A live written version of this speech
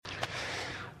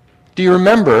Do you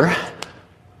remember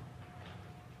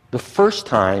the first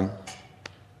time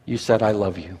you said, I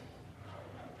love you?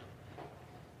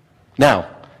 Now,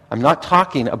 I'm not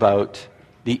talking about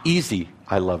the easy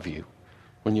I love you,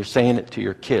 when you're saying it to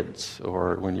your kids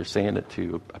or when you're saying it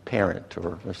to a parent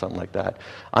or something like that.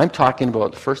 I'm talking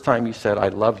about the first time you said, I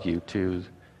love you to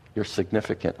your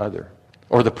significant other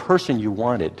or the person you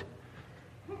wanted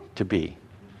to be,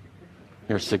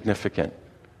 your significant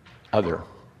other.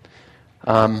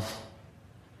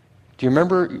 Do you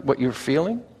remember what you're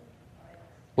feeling?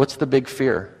 What's the big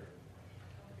fear?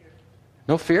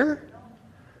 No fear?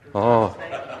 Oh.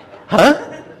 Huh?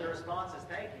 The response is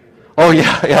thank you. Oh,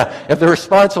 yeah. If the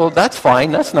response, well, that's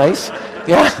fine. That's nice.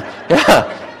 Yeah.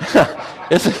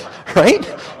 Right?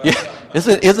 Yeah.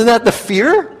 Isn't that the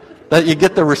fear? That you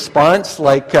get the response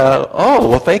like, oh,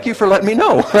 well, thank you for letting me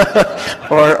know.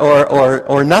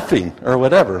 or nothing, or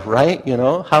whatever, right? You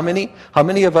know, how many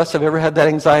of us have ever had that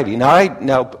anxiety?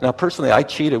 Now, personally, I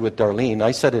cheated with Darlene.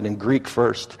 I said it in Greek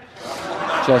first.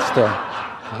 Just,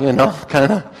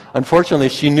 kind of, unfortunately,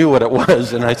 she knew what it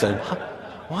was, and I said,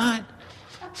 what?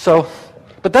 So,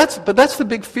 but that's the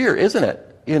big fear, isn't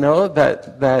it? You know,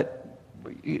 that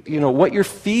what you're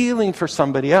feeling for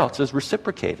somebody else is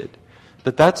reciprocated.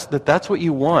 That's what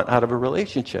you want out of a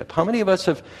relationship. How many of us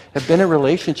have been in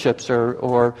relationships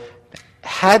or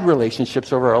had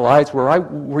relationships over our lives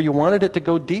where you wanted it to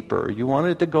go deeper, or you wanted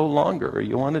it to go longer, or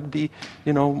you wanted to be,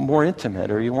 more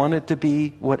intimate, or you wanted to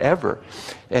be whatever.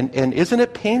 And isn't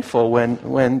it painful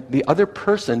when the other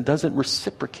person doesn't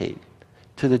reciprocate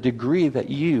to the degree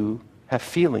that you have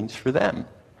feelings for them?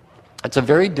 It's a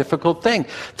very difficult thing.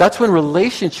 That's when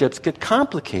relationships get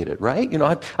complicated, right?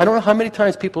 I don't know how many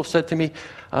times people have said to me,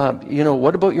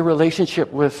 what about your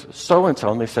relationship with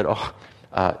so-and-so? And they said,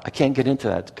 I can't get into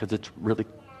that because it's really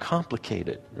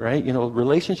complicated, right?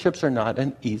 Relationships are not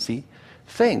an easy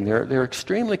thing. They're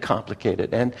extremely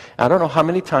complicated. And I don't know how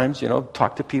many times,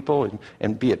 talk to people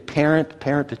and be it parent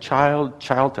to child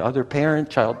to other parent,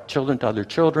 children to other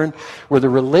children, where the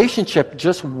relationship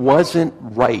just wasn't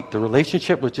right. The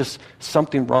relationship was just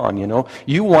something wrong,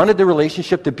 You wanted the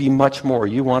relationship to be much more.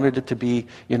 You wanted it to be,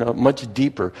 much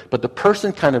deeper. But the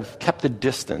person kind of kept the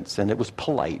distance, and it was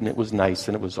polite, and it was nice,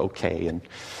 and it was okay,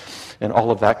 and all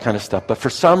of that kind of stuff. But for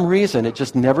some reason, it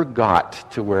just never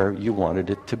got to where you wanted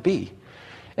it to be.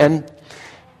 And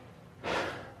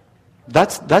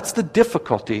that's the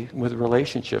difficulty with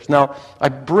relationships. Now, I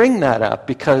bring that up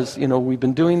because, we've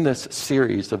been doing this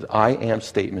series of I am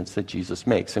statements that Jesus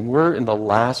makes, and we're in the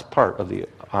last part of the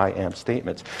I am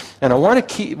statements. And I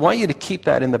want you to keep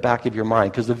that in the back of your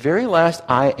mind, because the very last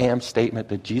I am statement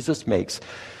that Jesus makes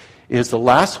is the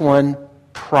last one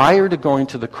prior to going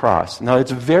to the cross. Now,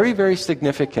 it's very, very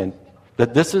significant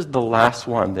that this is the last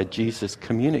one that Jesus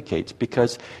communicates,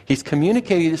 because he's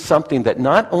communicating something that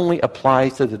not only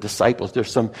applies to the disciples.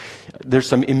 There's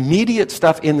some immediate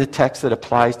stuff in the text that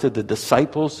applies to the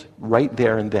disciples right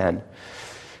there and then.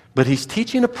 But he's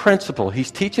teaching a principle.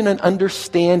 He's teaching an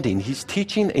understanding. He's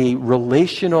teaching a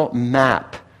relational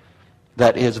map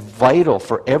that is vital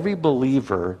for every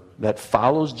believer that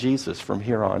follows Jesus from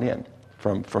here on in,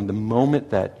 from the moment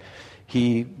that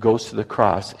he goes to the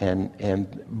cross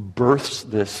and births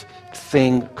this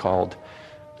thing called,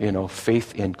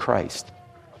 faith in Christ.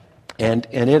 And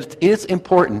it is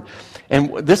important.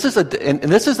 And this is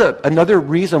another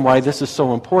reason why this is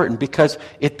so important, because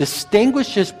it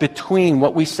distinguishes between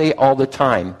what we say all the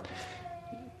time.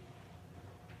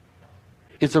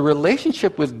 Is a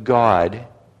relationship with God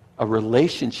a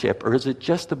relationship, or is it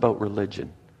just about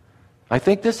religion? I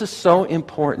think this is so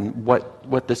important,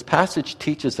 what this passage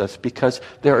teaches us, because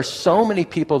there are so many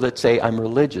people that say, I'm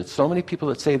religious. So many people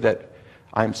that say that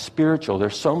I'm spiritual.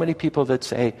 There's so many people that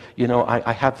say,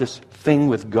 I have this thing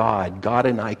with God. God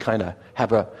and I kind of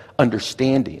have a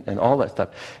understanding and all that stuff.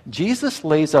 Jesus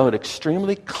lays out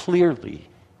extremely clearly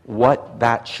what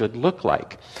that should look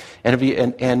like. And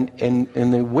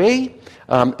the way,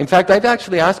 in fact, I've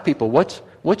actually asked people,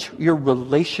 what's your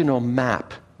relational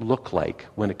map look like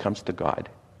when it comes to God?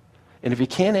 And if you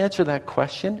can't answer that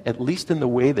question, at least in the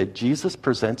way that Jesus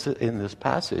presents it in this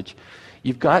passage,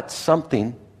 you've got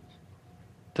something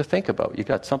to think about. You've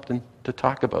got something to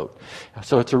talk about.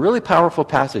 So it's a really powerful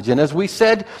passage. And as we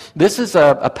said, this is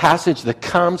a passage that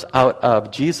comes out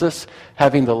of Jesus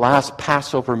having the last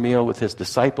Passover meal with his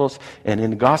disciples. And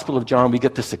in the Gospel of John, we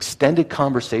get this extended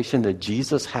conversation that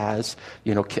Jesus has,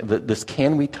 this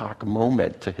can we talk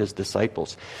moment to his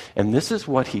disciples. And this is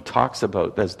what he talks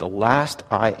about as the last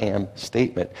I am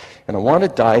statement. And I want to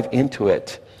dive into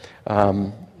it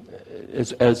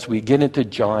as we get into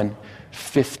John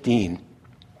 15.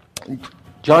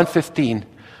 John 15,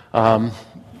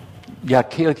 Yeah,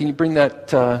 Kayla, can you bring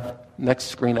that next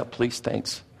screen up, please?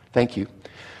 Thanks. Thank you.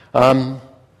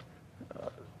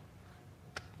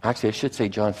 Actually, I should say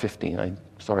John 15. I'm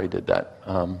sorry I did that.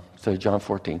 So John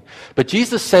 14. But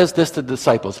Jesus says this to the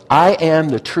disciples, I am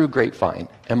the true grapevine,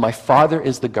 and my Father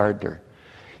is the gardener.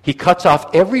 He cuts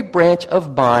off every branch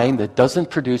of mine that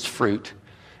doesn't produce fruit,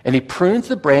 and he prunes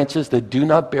the branches that do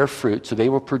not bear fruit, so they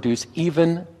will produce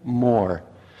even more.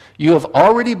 You have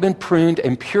already been pruned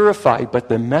and purified, but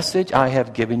the message I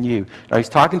have given you. Now he's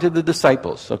talking to the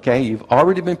disciples, okay? You've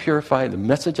already been purified, the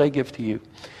message I give to you.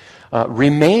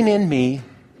 Remain in me,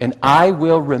 and I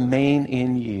will remain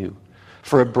in you.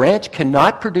 For a branch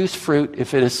cannot produce fruit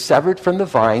if it is severed from the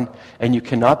vine, and you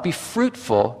cannot be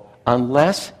fruitful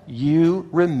unless you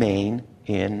remain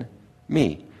in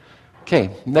me. Okay,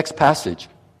 next passage.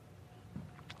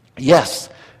 Yes,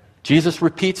 Jesus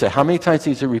repeats it. How many times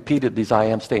has he repeated these I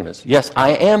am statements? Yes,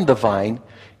 I am the vine,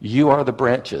 you are the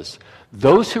branches.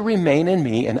 Those who remain in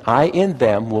me and I in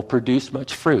them will produce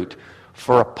much fruit.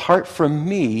 For apart from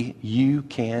me, you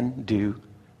can do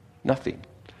nothing.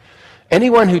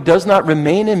 Anyone who does not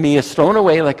remain in me is thrown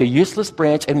away like a useless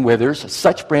branch and withers.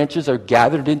 Such branches are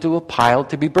gathered into a pile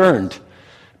to be burned.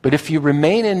 But if you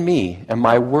remain in me and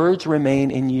my words remain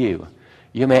in you,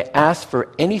 you may ask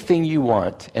for anything you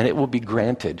want and it will be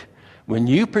granted. When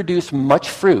you produce much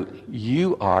fruit,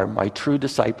 you are my true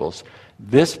disciples.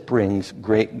 This brings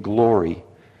great glory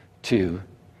to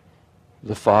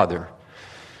the Father.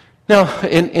 Now,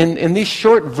 in these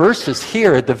short verses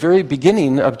here at the very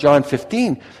beginning of John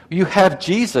 15, you have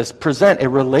Jesus present a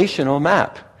relational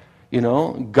map. You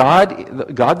know,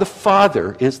 God the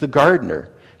Father is the gardener.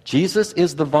 Jesus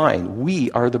is the vine. We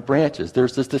are the branches.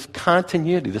 There's this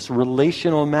continuity, this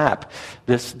relational map,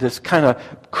 this kind of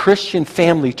Christian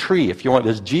family tree, if you want,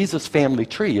 this Jesus family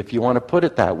tree, if you want to put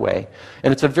it that way.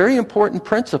 And it's a very important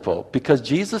principle because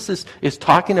Jesus is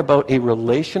talking about a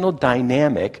relational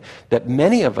dynamic that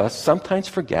many of us sometimes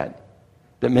forget,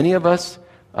 that many of us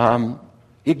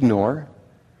ignore,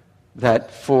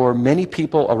 that for many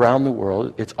people around the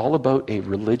world, it's all about a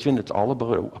religion, it's all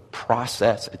about a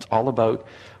process, it's all about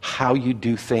how you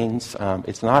do things.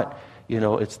 It's not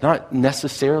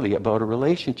necessarily about a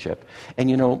relationship.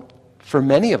 And, for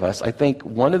many of us, I think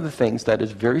one of the things that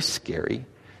is very scary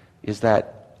is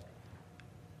that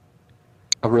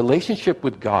a relationship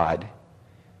with God,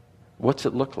 what's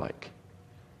it look like?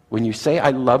 When you say, I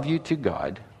love you to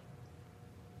God,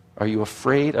 are you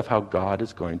afraid of how God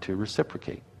is going to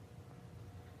reciprocate?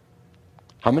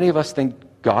 How many of us think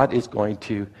God is going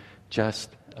to just,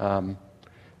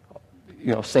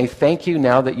 say thank you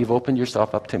now that you've opened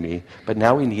yourself up to me, but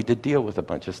now we need to deal with a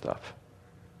bunch of stuff?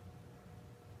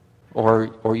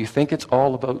 Or you think it's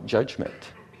all about judgment?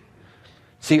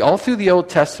 See, all through the Old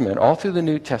Testament, all through the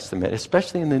New Testament,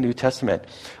 especially in the New Testament,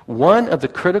 one of the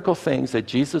critical things that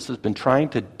Jesus has been trying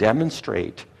to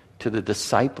demonstrate to the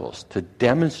disciples, to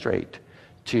demonstrate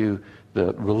to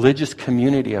the religious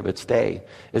community of its day,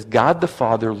 is God the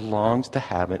Father longs to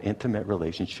have an intimate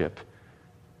relationship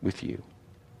with you.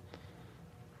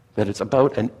 That it's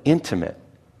about an intimate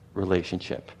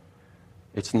relationship.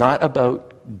 It's not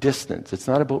about distance. It's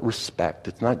not about respect.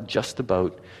 It's not just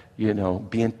about,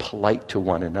 being polite to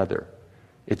one another.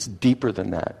 It's deeper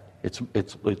than that.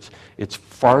 It's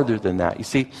farther than that. You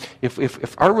see,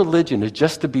 if our religion is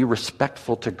just to be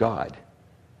respectful to God,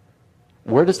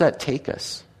 where does that take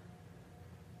us?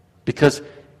 Because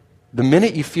the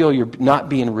minute you feel you're not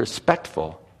being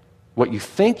respectful, what you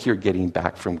think you're getting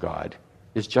back from God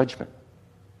is judgment.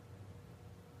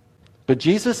 But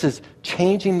Jesus is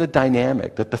changing the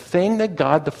dynamic, that the thing that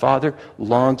God the Father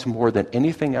longs more than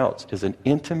anything else is an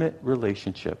intimate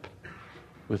relationship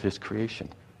with his creation.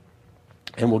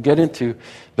 And we'll get into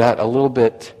that a little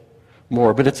bit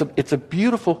more, but it's a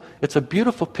beautiful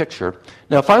picture.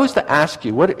 Now, if I was to ask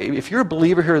you, if you're a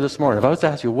believer here this morning, if I was to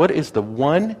ask you, what is the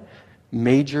one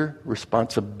major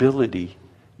responsibility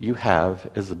you have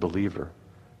as a believer,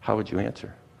 how would you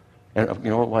answer? And you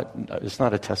know what? It's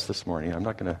not a test this morning. We're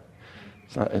not going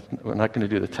to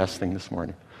do the test thing this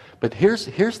morning. But here's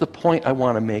the point I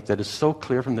want to make that is so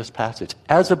clear from this passage.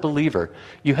 As a believer,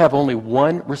 you have only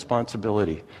one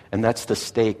responsibility, and that's to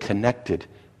stay connected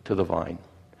to the vine.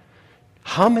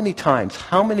 How many times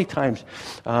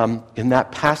in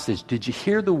that passage did you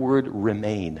hear the word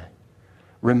remain?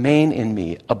 Remain in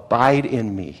me, abide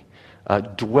in me,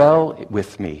 dwell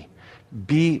with me,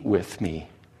 be with me.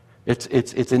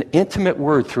 It's an intimate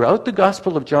word. Throughout the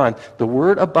Gospel of John, the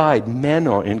word abide,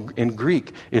 meno in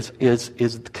Greek, is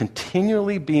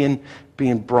continually being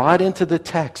brought into the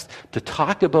text to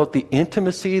talk about the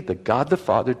intimacy that God the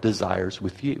Father desires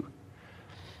with you.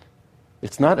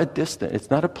 It's not a distant, it's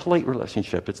not a polite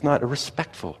relationship. It's not a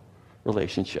respectful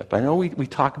relationship. I know we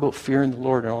talk about fear in the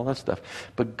Lord and all that stuff,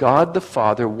 but God the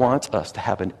Father wants us to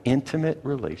have an intimate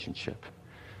relationship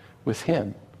with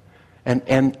Him.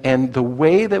 And the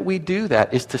way that we do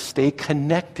that is to stay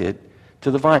connected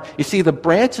to the vine. You see, the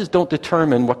branches don't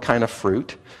determine what kind of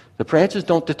fruit. The branches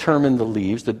don't determine the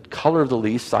leaves, the color of the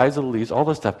leaves, size of the leaves, all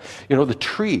this stuff. The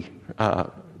tree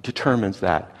determines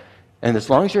that. And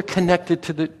as long as you're connected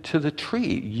to the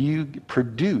tree, you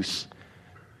produce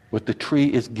what the tree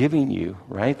is giving you,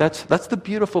 right? That's the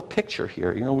beautiful picture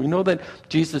here. We know that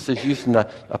Jesus is using a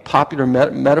popular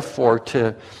metaphor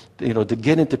to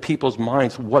get into people's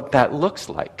minds what that looks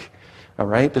like. All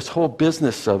right, this whole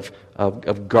business of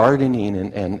gardening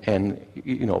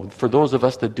and for those of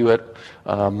us that do it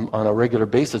on a regular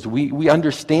basis, we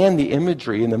understand the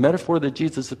imagery and the metaphor that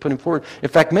Jesus is putting forward. In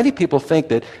fact, many people think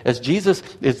that as Jesus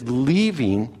is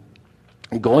leaving,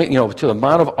 going to the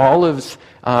Mount of Olives,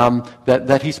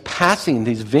 that he's passing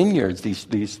these vineyards, these,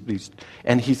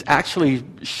 and he's actually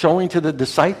showing to the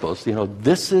disciples,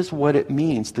 this is what it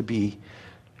means to be,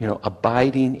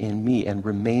 abiding in me and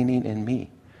remaining in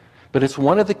me. But it's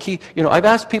one of the key, I've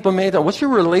asked people many times, what's your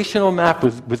relational map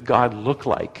with God look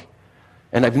like?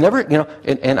 And I've never,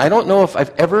 and I don't know if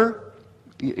I've ever,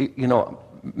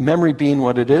 memory being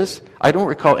what it is, I don't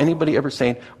recall anybody ever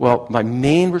saying, well, my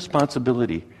main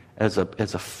responsibility as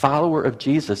a follower of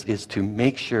Jesus is to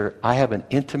make sure I have an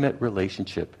intimate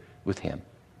relationship with Him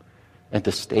and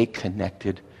to stay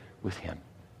connected with Him.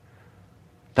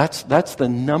 That's the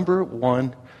number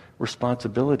one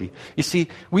responsibility. You see,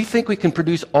 we think we can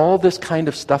produce all this kind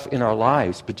of stuff in our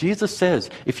lives, but Jesus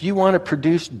says, if you want to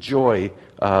produce joy,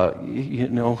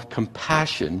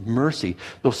 compassion, mercy,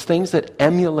 those things that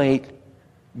emulate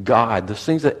God, those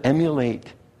things that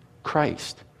emulate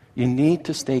Christ, you need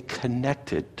to stay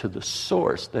connected to the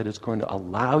source that is going to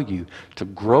allow you to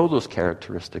grow those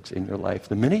characteristics in your life.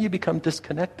 The minute you become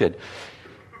disconnected,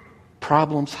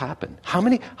 problems happen. How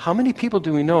many people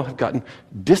do we know have gotten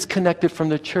disconnected from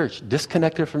the church,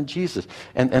 disconnected from Jesus,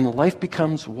 and life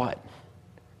becomes what?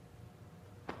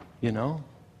 And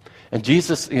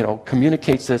Jesus,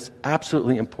 communicates this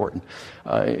absolutely important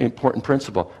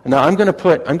principle. Now I'm going to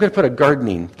put a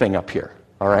gardening thing up here.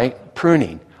 All right,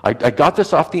 pruning. I got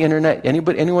this off the internet.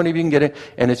 Anyone of you can get it,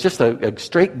 and it's just a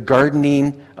straight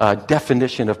gardening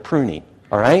definition of pruning.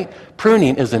 All right,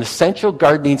 pruning is an essential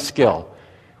gardening skill.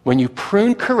 When you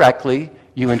prune correctly,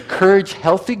 you encourage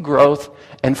healthy growth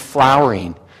and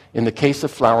flowering, in the case of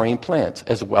flowering plants,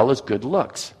 as well as good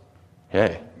looks.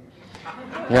 Hey.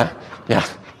 Yeah.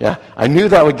 I knew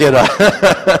that would get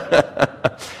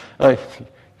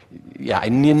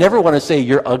you never want to say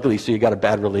you're ugly, so you got a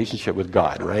bad relationship with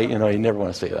God, right? You never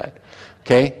want to say that.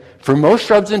 Okay? For most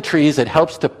shrubs and trees, it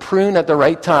helps to prune at the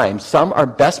right time. Some are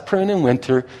best pruned in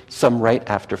winter, some right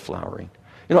after flowering.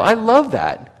 I love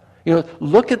that.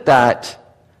 Look at that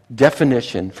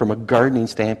definition from a gardening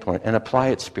standpoint and apply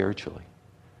it spiritually.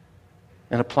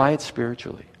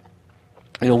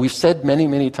 We've said many,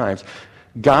 many times,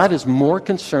 God is more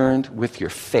concerned with your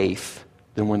faith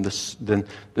than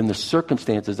the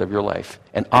circumstances of your life.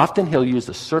 And often He'll use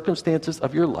the circumstances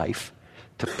of your life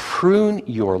to prune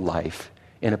your life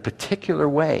in a particular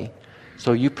way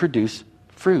so you produce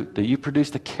fruit, that you produce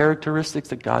the characteristics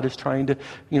that God is trying to,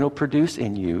 produce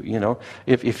in you.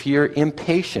 If you're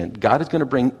impatient, God is going to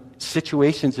bring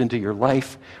situations into your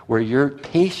life where your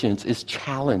patience is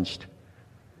challenged.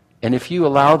 And if you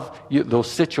allow those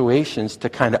situations to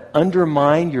kind of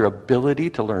undermine your ability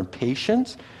to learn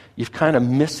patience, you've kind of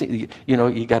missing,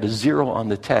 you got a 0 on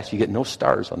the test. You get no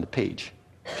stars on the page.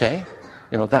 Okay?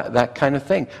 That kind of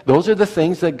thing. Those are the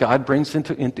things that God brings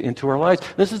into our lives.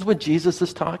 This is what Jesus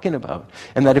is talking about.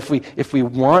 And that if we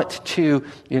want to,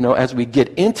 as we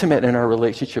get intimate in our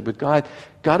relationship with God,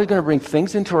 God is going to bring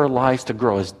things into our lives to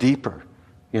grow us deeper,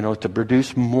 to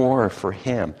produce more for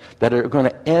Him, that are going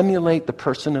to emulate the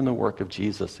person and the work of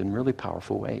Jesus in really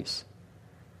powerful ways.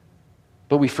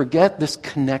 But we forget this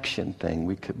connection thing.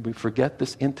 We forget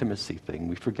this intimacy thing.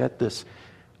 We forget this,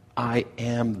 I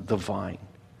am the vine.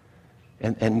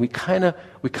 And we kind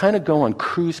of go on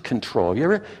cruise control.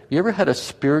 You ever had a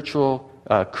spiritual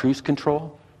cruise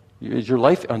control? Is your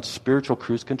life on spiritual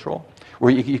cruise control?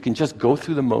 Where you can just go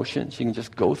through the motions. You can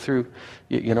just go through,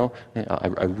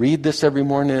 I read this every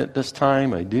morning at this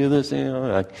time. I do this,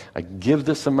 I give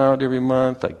this amount every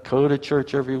month. I go to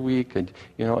church every week, and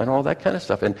all that kind of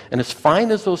stuff. And as fine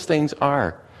as those things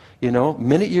are,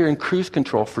 minute you're in cruise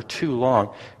control for too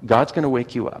long, God's going to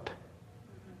wake you up.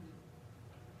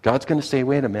 God's going to say,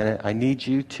 wait a minute, I need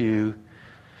you to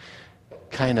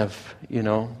kind of,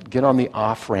 get on the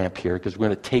off-ramp here because we're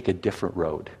going to take a different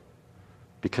road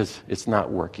because it's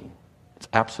not working. It's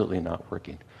absolutely not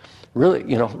working. Really,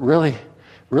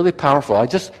 really powerful. I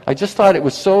just thought it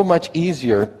was so much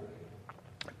easier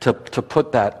to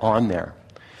put that on there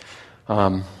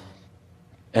and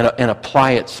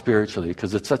apply it spiritually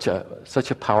because it's such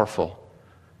a powerful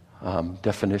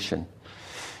definition.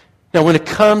 Now, when it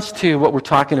comes to what we're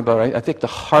talking about, I think the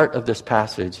heart of this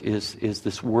passage is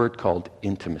this word called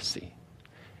intimacy.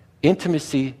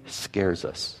 Intimacy scares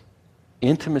us.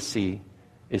 Intimacy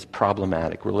is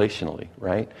problematic relationally,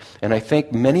 right? And I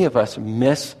think many of us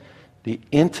miss the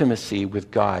intimacy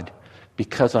with God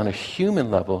because on a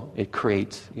human level, it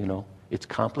creates, it's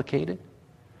complicated,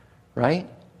 right?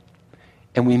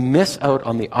 And we miss out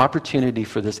on the opportunity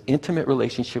for this intimate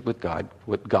relationship with God,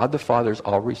 what God the Father has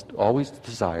always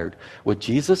desired, what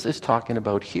Jesus is talking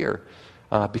about here,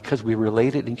 because we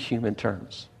relate it in human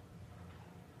terms.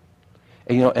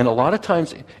 And, and a lot of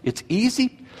times it's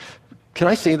easy. Can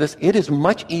I say this? It is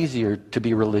much easier to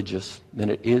be religious than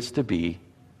it is to be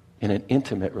in an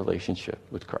intimate relationship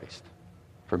with Christ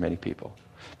for many people.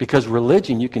 Because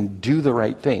religion, you can do the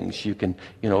right things. You can,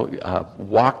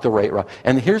 walk the right route.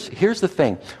 And here's the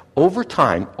thing. Over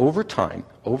time,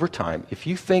 if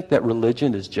you think that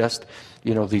religion is just,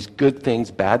 these good things,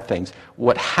 bad things,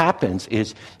 what happens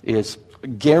is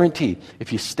guaranteed.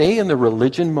 If you stay in the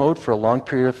religion mode for a long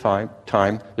period of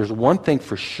time, there's one thing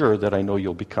for sure that I know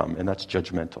you'll become, and that's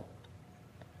judgmental.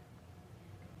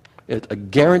 It's a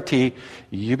guarantee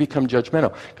you become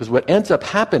judgmental. Because what ends up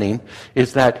happening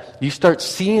is that you start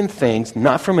seeing things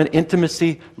not from an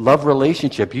intimacy, love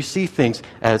relationship. You see things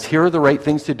as here are the right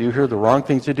things to do, here are the wrong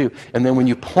things to do. And then when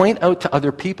you point out to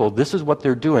other people, this is what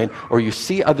they're doing, or you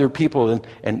see other people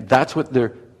and that's what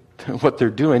they're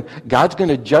doing, God's going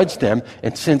to judge them.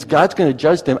 And since God's going to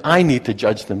judge them, I need to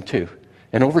judge them too.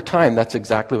 And over time, that's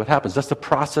exactly what happens. That's the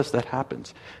process that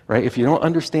happens, right? If you don't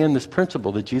understand this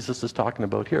principle that Jesus is talking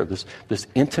about here, this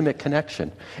intimate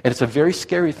connection, and it's a very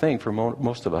scary thing for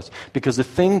most of us, because the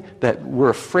thing that we're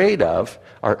afraid of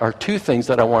are two things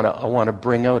that I want to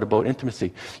bring out about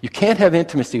intimacy. You can't have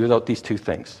intimacy without these two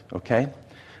things, okay?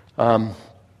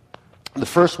 The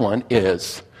first one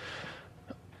is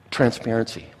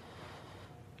transparency.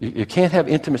 You can't have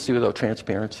intimacy without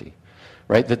transparency.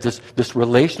 Right? That this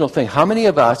relational thing. How many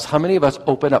of us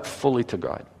open up fully to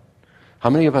God? How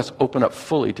many of us open up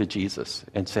fully to Jesus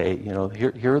and say,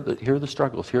 here are the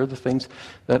struggles, here are the things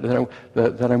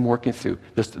that I'm working through.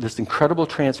 This incredible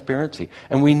transparency.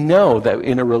 And we know that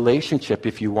in a relationship,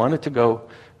 if you want it to go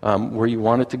where you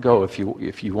want it to go, if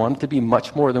you want it to be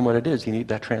much more than what it is, you need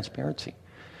that transparency.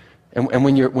 And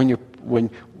when you're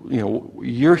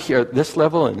here at this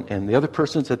level and the other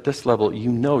person's at this level,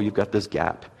 you've got this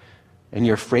gap. And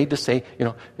you're afraid to say,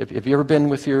 have you ever been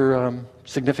with your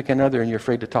significant other and you're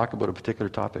afraid to talk about a particular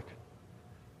topic?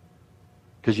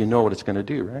 Because you know what it's going to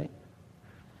do, right?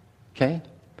 Okay?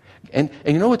 And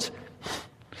what's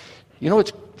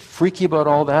freaky about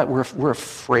all that? We're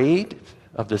afraid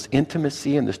of this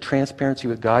intimacy and this transparency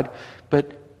with God,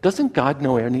 but doesn't God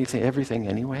know everything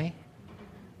anyway?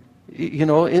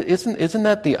 Isn't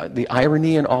that the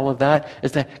irony in all of that?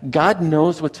 Is that God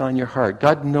knows what's on your heart.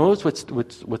 God knows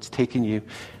what's taking you,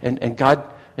 and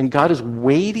God is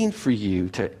waiting for you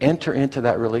to enter into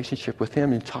that relationship with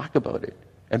Him and talk about it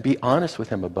and be honest with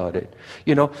Him about it.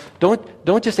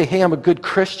 Don't just say, "Hey, I'm a good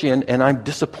Christian and I'm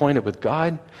disappointed with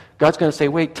God." God's going to say,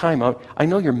 "Wait, time out. I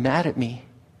know you're mad at me.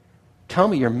 Tell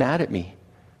me you're mad at me.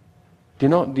 Do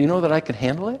you know that I can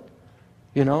handle it?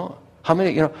 How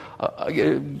many,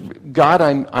 God,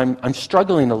 I'm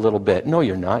struggling a little bit. No,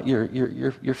 you're not.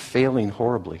 You're failing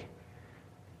horribly.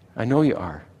 I know you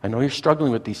are. I know you're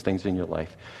struggling with these things in your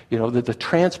life. The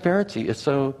transparency is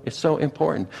so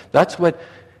important. That's what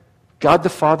God the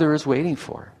Father is waiting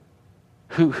for.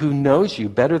 Who knows you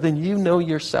better than you know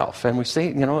yourself. And we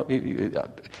say,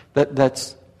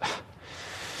 that's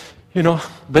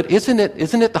but isn't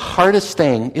it the hardest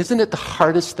thing? Isn't it the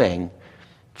hardest thing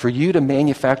for you to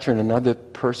manufacture in another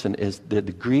person is the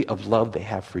degree of love they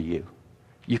have for you.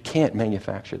 You can't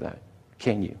manufacture that,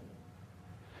 can you?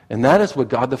 And that is what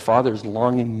God the Father is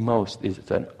longing most, is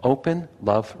an open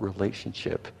love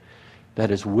relationship that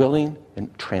is willing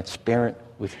and transparent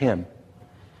with Him.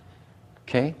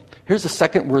 Okay? Here's the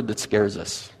second word that scares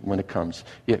us when it comes.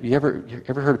 You ever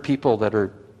heard of people that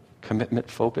are commitment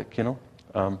phobic,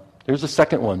 Here's the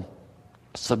second one,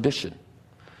 submission.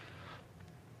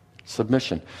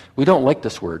 Submission. We don't like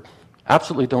this word.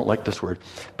 Absolutely don't like this word.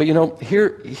 But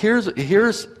here's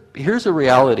a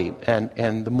reality.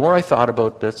 And the more I thought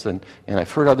about this, and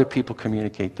I've heard other people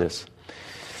communicate this,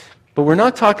 But we're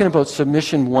not talking about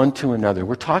submission one to another.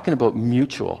 We're talking about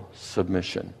mutual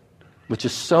submission, which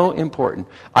is so important.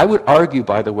 I would argue,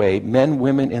 by the way, men,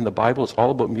 women in the Bible, it's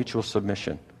all about mutual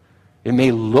submission. It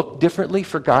may look differently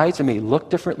for guys, it may look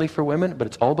differently for women, but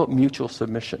it's all about mutual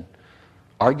submission.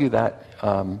 Argue that,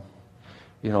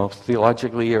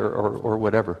 theologically or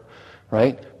whatever,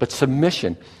 right? But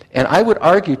submission. And I would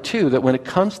argue, too, that when it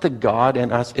comes to God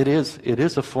and us, it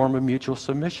is a form of mutual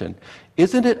submission.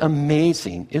 Isn't it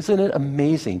amazing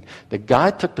that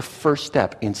God took the first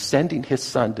step in sending his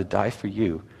Son to die for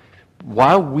you?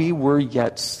 While we were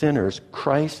yet sinners,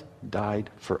 Christ died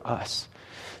for us.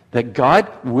 That God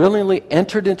willingly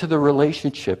entered into the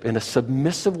relationship in a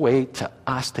submissive way to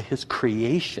us, to his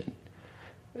creation.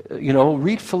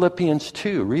 Read Philippians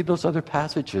 2, read those other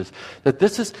passages. That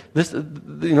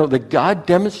that God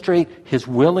demonstrate his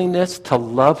willingness to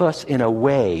love us in a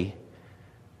way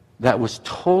that was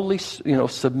totally,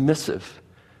 submissive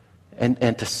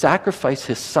and to sacrifice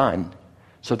his Son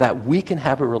so that we can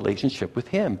have a relationship with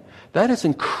him. That is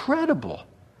incredible.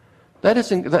 That is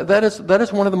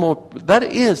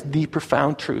the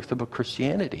profound truth about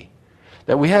Christianity.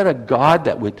 That we had a God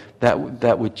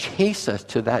that would chase us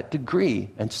to that degree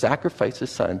and sacrifice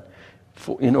his Son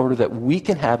in order that we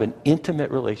can have an intimate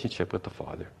relationship with the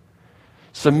Father.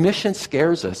 Submission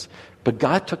scares us, but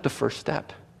God took the first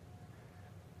step.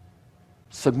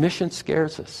 Submission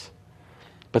scares us.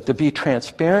 But to be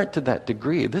transparent to that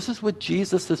degree, this is what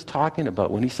Jesus is talking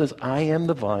about when he says, I am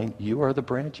the vine, you are the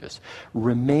branches.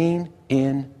 Remain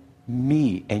in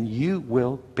me, and you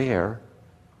will bear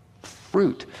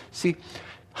fruit. See,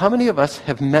 how many of us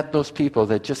have met those people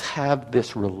that just have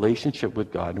this relationship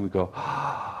with God, and we go,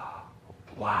 oh,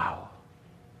 wow.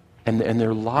 And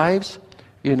their lives,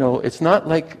 it's not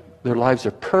like their lives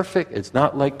are perfect. It's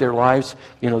not like their lives,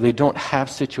 they don't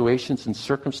have situations and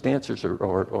circumstances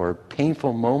or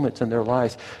painful moments in their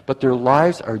lives. But their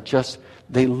lives are just,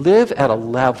 they live at a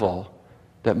level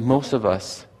that most of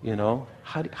us,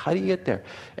 how do you get there?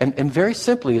 And very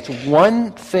simply, it's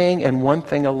one thing and one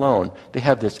thing alone. They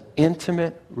have this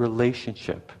intimate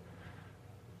relationship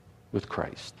with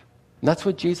Christ. And that's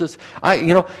what Jesus,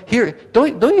 here,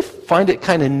 don't you find it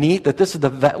kind of neat that this is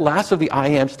the last of the I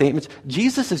am statements?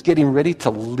 Jesus is getting ready to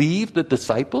leave the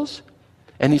disciples,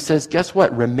 and he says, guess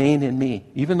what? Remain in me.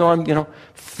 Even though I'm,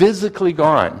 physically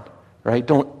gone, right?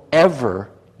 Don't ever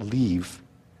leave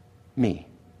me.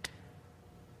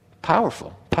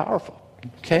 Powerful.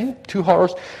 Okay? Two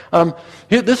horrors.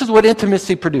 This is what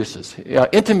intimacy produces.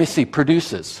 Intimacy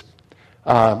produces,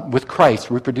 with Christ,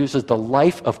 reproduces the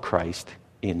life of Christ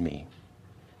in me.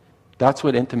 That's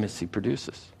what intimacy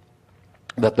produces.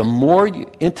 That the more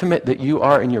intimate that you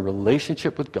are in your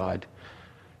relationship with God,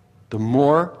 the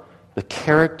more the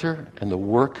character and the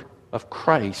work of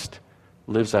Christ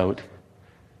lives out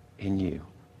in you.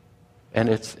 And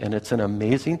it's an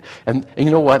amazing, and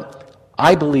you know what?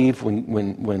 I believe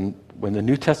when the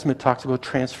New Testament talks about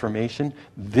transformation,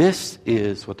 this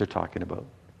is what they're talking about.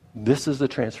 This is the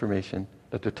transformation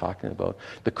that they're talking about.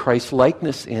 The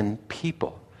Christ-likeness in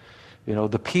people.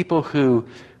 The people who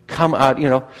come out,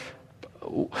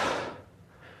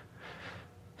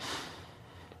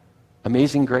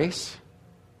 Amazing Grace,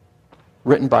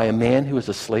 written by a man who was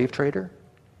a slave trader,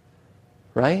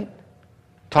 right?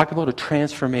 Talk about a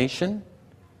transformation.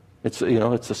 It's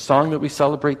a song that we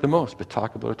celebrate the most, but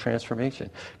talk about a transformation.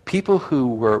 People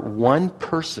who were one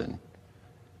person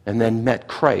and then met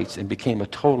Christ and became a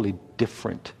totally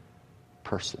different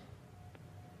person.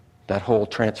 That whole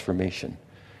transformation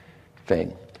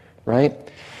thing, right?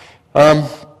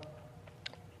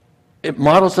 It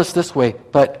models us this way,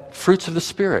 but fruits of the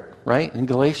Spirit, right? In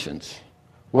Galatians,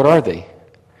 what are they?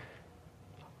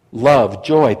 Love,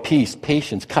 joy, peace,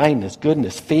 patience, kindness,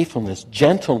 goodness, faithfulness,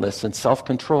 gentleness, and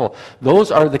self-control.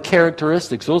 Those are the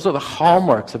characteristics. Those are the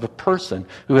hallmarks of a person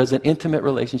who has an intimate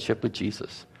relationship with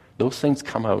Jesus. Those things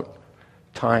come out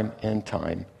time and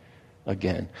time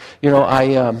again.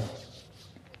 I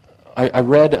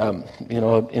read,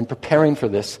 in preparing for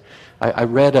this, I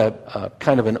read a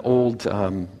kind of an old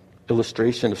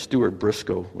illustration of Stuart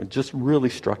Briscoe. It just really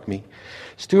struck me.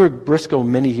 Stuart Briscoe,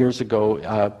 many years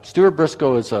ago, Stuart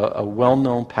Briscoe is a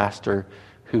well-known pastor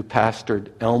who pastored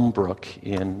Elmbrook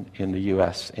in the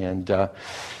U.S. and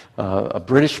a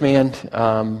British man,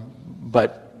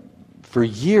 but for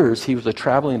years he was a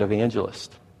traveling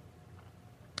evangelist.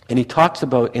 And he talks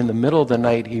about in the middle of the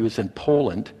night he was in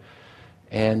Poland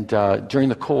and during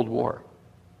the Cold War.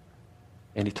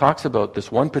 And he talks about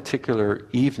this one particular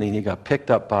evening he got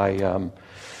picked up by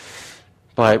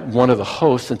by one of the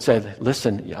hosts and said,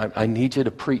 listen, I need you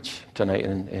to preach tonight.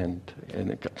 And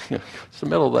it's the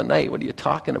middle of the night. What are you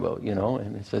talking about?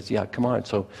 And he says, yeah, come on.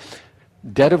 So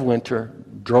dead of winter,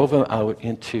 drove him out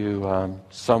into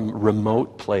some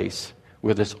remote place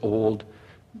with this old,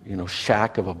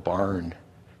 shack of a barn.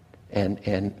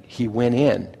 And he went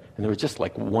in, and there was just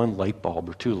like one light bulb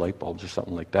or two light bulbs or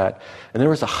something like that. And there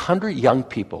was 100 young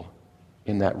people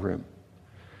in that room.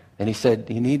 And he said,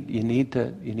 you need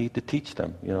to teach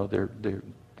them. They're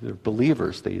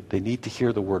believers. They need to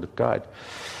hear the word of God.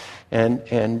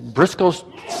 And Briscoe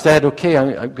said, okay,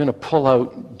 I'm going to pull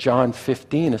out John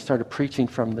 15 and started preaching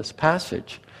from this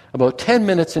passage. About 10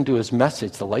 minutes into his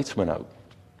message, the lights went out.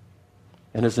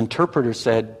 And his interpreter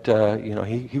said,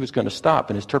 he was going to stop.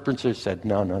 And his interpreter said,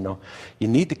 no, you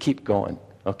need to keep going,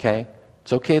 okay?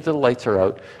 It's okay that the lights are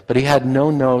out. But he had no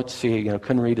notes. He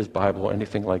couldn't read his Bible or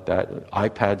anything like that.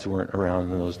 iPads weren't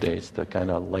around in those days to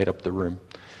kind of light up the room.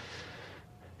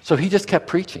 So he just kept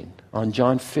preaching on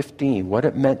John 15, what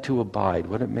it meant to abide,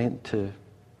 what it meant to,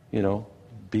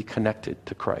 be connected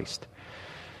to Christ.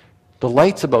 The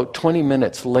lights about 20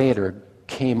 minutes later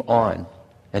came on,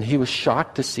 and he was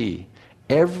shocked to see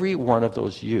every one of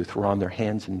those youth were on their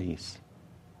hands and knees,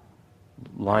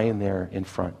 lying there in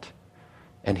front.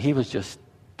 And he was just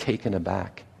taken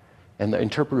aback. And the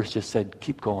interpreters just said,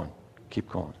 keep going, keep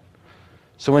going.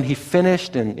 So when he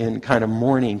finished and kind of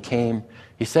morning came,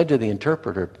 he said to the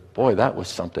interpreter, boy, that was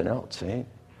something else, eh?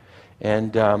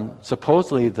 And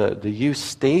supposedly the youth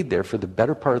stayed there for the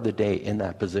better part of the day in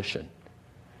that position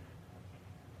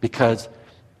because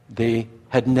they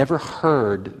had never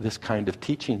heard this kind of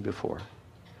teaching before.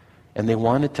 And they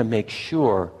wanted to make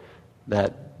sure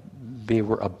that they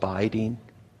were abiding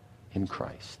in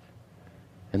Christ.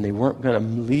 And they weren't going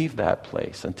to leave that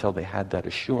place until they had that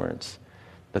assurance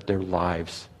that their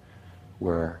lives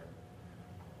were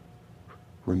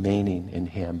remaining in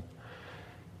Him.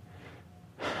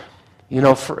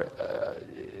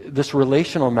 This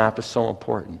relational map is so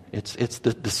important. It's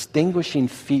the distinguishing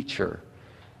feature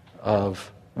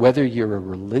of whether you're a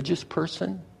religious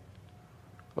person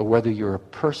or whether you're a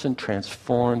person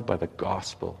transformed by the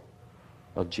gospel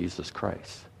of Jesus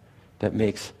Christ. That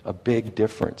makes a big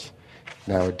difference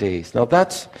nowadays. Now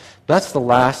that's the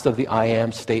last of the I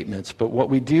am statements, but what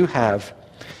we do have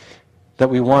that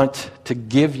we want to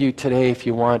give you today, if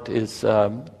you want, is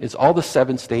all the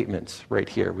 7 statements right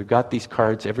here. We've got these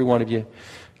cards. Every one of you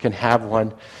can have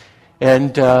one.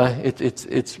 And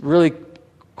it's really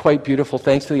quite beautiful.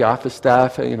 Thanks to the office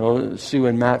staff, Sue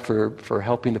and Matt for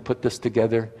helping to put this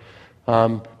together.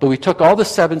 But we took all the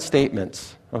 7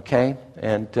 statements, okay,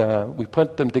 and we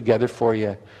put them together for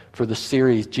you for the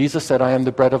series. Jesus said, I am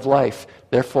the bread of life.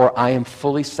 Therefore, I am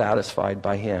fully satisfied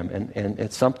by Him. And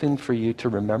it's something for you to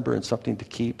remember and something to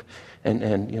keep and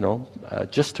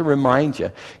just to remind you.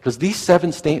 Because these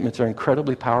 7 statements are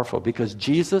incredibly powerful because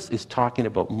Jesus is talking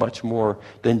about much more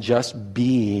than just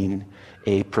being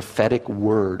a prophetic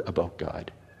word about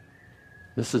God.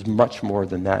 This is much more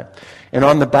than that. And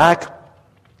on the back,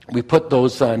 we put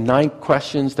those 9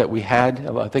 questions that we had,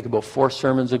 I think about 4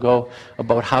 sermons ago,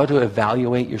 about how to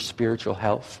evaluate your spiritual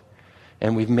health.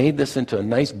 And we've made this into a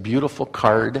nice, beautiful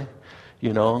card.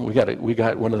 We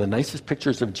got one of the nicest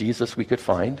pictures of Jesus we could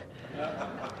find.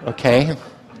 Okay?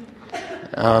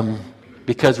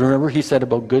 Because remember he said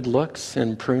about good looks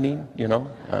and pruning,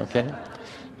 okay?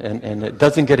 And it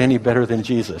doesn't get any better than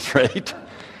Jesus, right?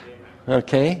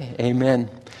 Okay? Amen.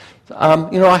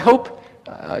 I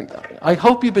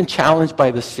hope you've been challenged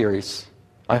by this series.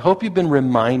 I hope you've been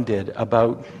reminded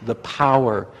about the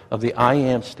power of the I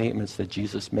am statements that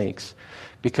Jesus makes,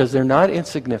 because they're not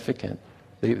insignificant.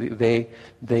 They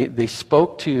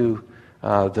spoke to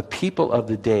the people of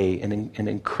the day in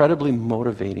incredibly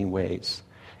motivating ways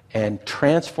and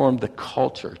transformed the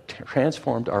culture,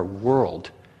 transformed our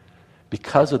world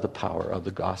because of the power of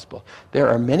the gospel. There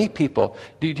are many people,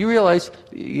 do you realize,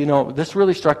 this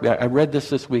really struck me. I read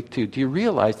this week too. Do you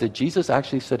realize that Jesus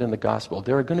actually said in the gospel,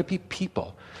 there are going to be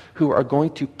people who are going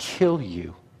to kill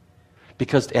you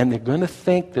and they're going to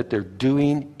think that they're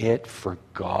doing it for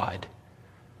God.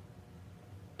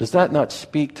 Does that not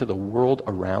speak to the world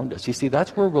around us? You see,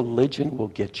 that's where religion will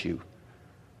get you.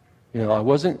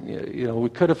 We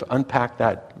could have unpacked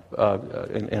that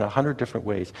in 100 different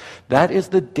ways. That is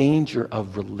the danger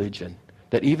of religion,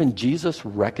 that even Jesus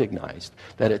recognized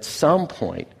that at some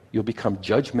point you'll become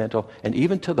judgmental, and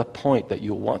even to the point that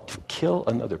you'll want to kill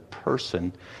another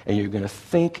person, and you're going to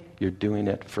think you're doing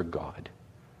it for God.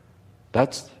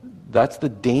 That's the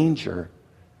danger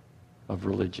of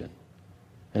religion.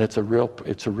 And it's a real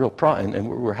problem, and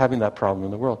we're having that problem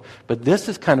in the world. But this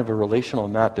is kind of a relational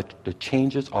map that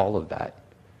changes all of that.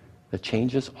 That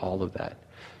changes all of that.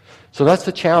 So that's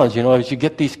the challenge, as you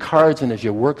get these cards and as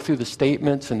you work through the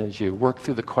statements and as you work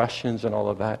through the questions and all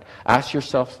of that, ask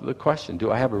yourself the question, do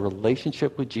I have a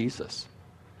relationship with Jesus?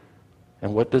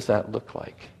 And what does that look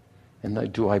like?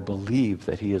 And do I believe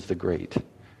that he is the great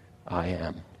I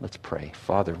am? Let's pray.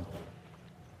 Father,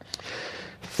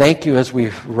 thank you as we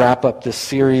wrap up this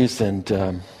series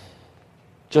and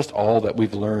just all that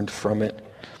we've learned from it.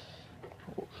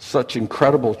 Such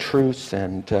incredible truths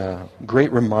and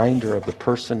great reminder of the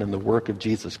person and the work of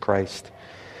Jesus Christ.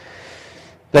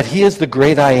 That he is the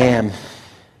great I am.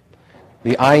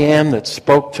 The I am that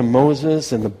spoke to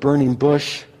Moses in the burning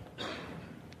bush.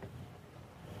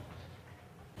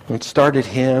 And started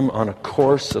him on a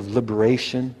course of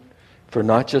liberation for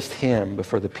not just him, but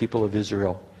for the people of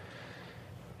Israel.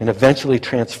 And eventually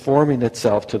transforming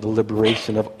itself to the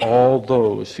liberation of all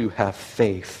those who have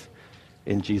faith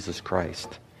in Jesus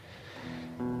Christ.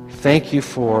 Thank you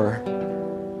for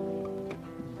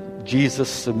Jesus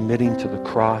submitting to the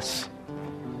cross.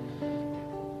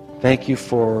 Thank you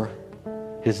for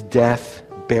his death,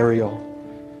 burial,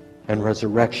 and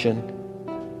resurrection.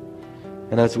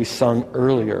 And as we sung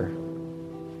earlier,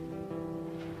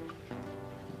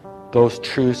 those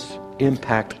truths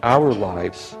impact our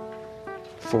lives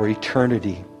for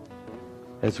eternity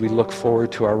as we look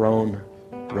forward to our own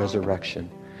resurrection.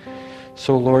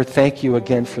 So, Lord, thank you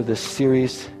again for this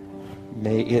series.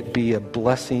 May it be a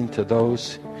blessing to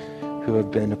those who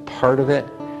have been a part of it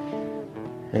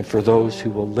and for those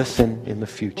who will listen in the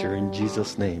future. In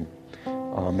Jesus' name,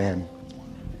 amen.